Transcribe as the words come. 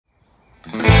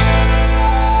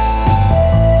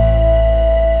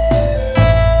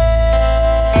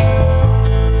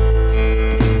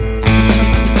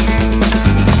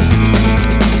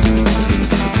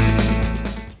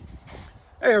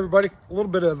everybody, a little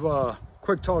bit of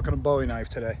quick talk on a Bowie knife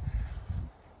today.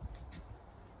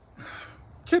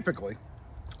 Typically,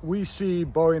 we see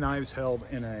Bowie knives held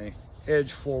in a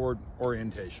edge forward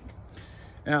orientation.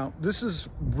 Now, this is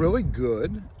really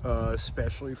good,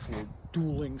 especially for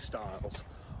dueling styles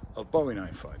of Bowie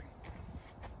knife fighting.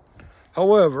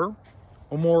 However,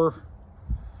 a more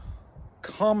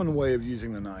common way of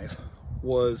using the knife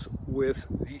was with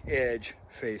the edge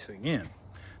facing in.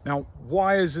 Now,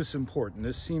 why is this important?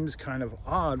 This seems kind of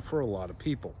odd for a lot of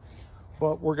people,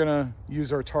 but we're gonna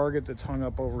use our target that's hung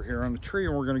up over here on the tree,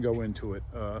 and we're gonna go into it,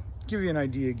 give you an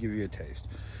idea, give you a taste.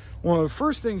 One of the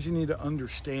first things you need to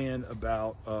understand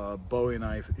about a Bowie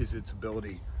knife is its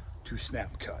ability to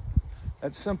snap cut.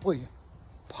 That's simply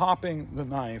popping the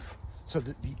knife so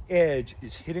that the edge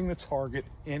is hitting the target,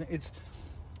 and it's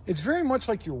very much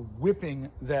like you're whipping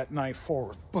that knife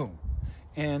forward, boom,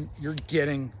 and you're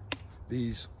getting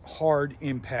these hard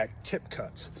impact tip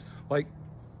cuts. Like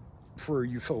for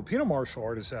you Filipino martial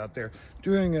artists out there,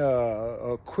 doing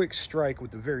a quick strike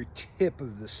with the very tip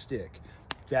of the stick.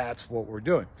 That's what we're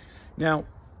doing. Now,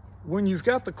 when you've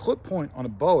got the clip point on a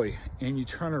Bowie and you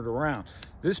turn it around,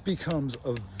 this becomes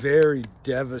a very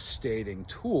devastating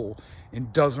tool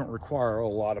and doesn't require a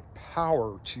lot of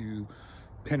power to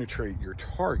penetrate your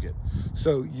target.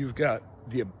 So you've got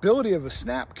the ability of a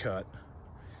snap cut,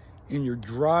 and you're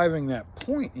driving that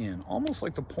point in, almost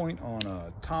like the point on a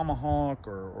tomahawk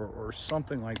or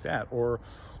something like that, or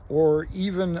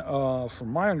even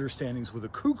from my understandings with a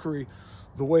kukri,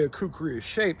 the way a kukri is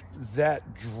shaped, that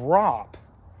drop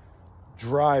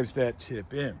drives that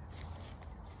tip in.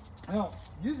 Now,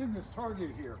 using this target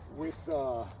here with,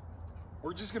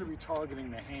 we're just going to be targeting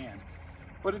the hand,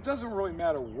 but it doesn't really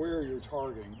matter where you're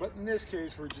targeting. But in this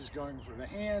case, we're just going for the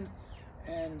hand,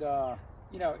 and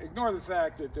you know, ignore the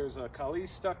fact that there's a Kali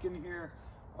stuck in here.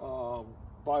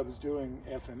 I was doing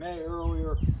FMA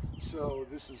earlier, so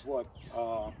this is what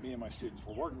me and my students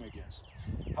were working against.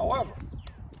 However,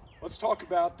 let's talk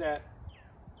about that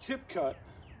tip cut,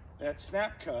 that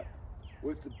snap cut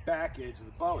with the back edge of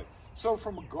the Bowie. So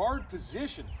from a guard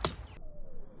position,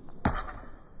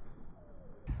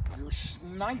 you're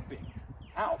sniping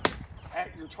out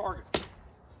at your target.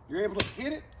 You're able to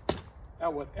hit it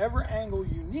at whatever angle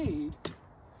you need,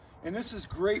 and this is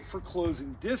great for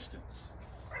closing distance.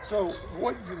 So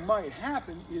what you might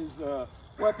happen is the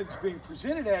weapon's being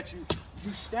presented at you,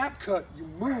 you snap cut, you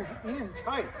move in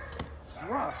tight,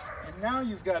 thrust, and now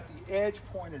you've got the edge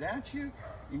pointed at you,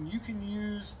 and you can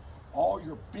use all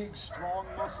your big strong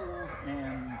muscles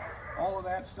and all of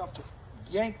that stuff to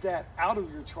yank that out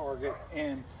of your target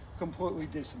and completely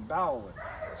disembowel it.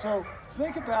 So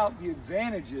think about the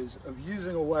advantages of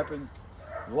using a weapon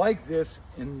like this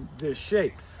in this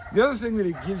shape. The other thing that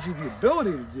it gives you the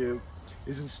ability to do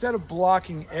is, instead of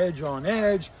blocking edge on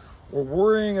edge or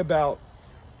worrying about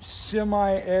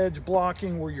semi-edge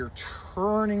blocking where you're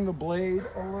turning the blade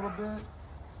a little bit,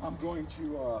 I'm going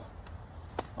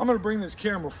to bring this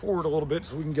camera forward a little bit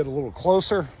so we can get a little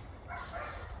closer.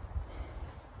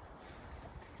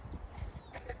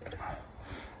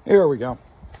 Here we go.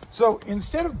 So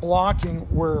instead of blocking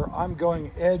where I'm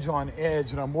going edge on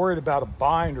edge and I'm worried about a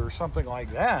bind or something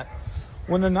like that,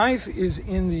 when the knife is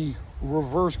in the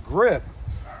reverse grip,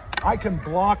 I can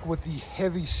block with the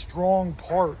heavy, strong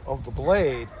part of the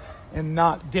blade and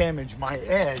not damage my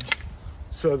edge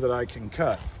so that I can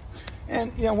cut.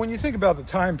 And you know, when you think about the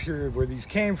time period where these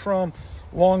came from,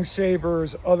 long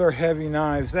sabers, other heavy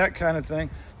knives, that kind of thing,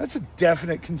 that's a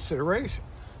definite consideration.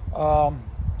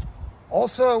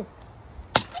 Also,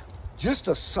 just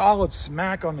a solid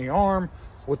smack on the arm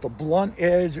with the blunt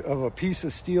edge of a piece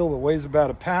of steel that weighs about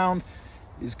a pound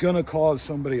is going to cause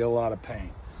somebody a lot of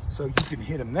pain. So you can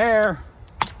hit him there,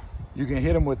 you can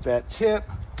hit him with that tip,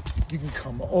 you can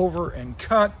come over and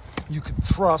cut, you can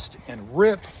thrust and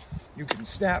rip, you can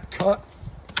snap cut.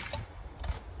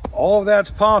 All of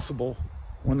that's possible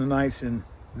when the knife's in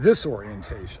this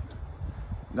orientation,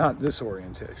 not this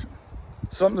orientation.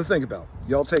 Something to think about.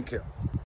 Y'all take care.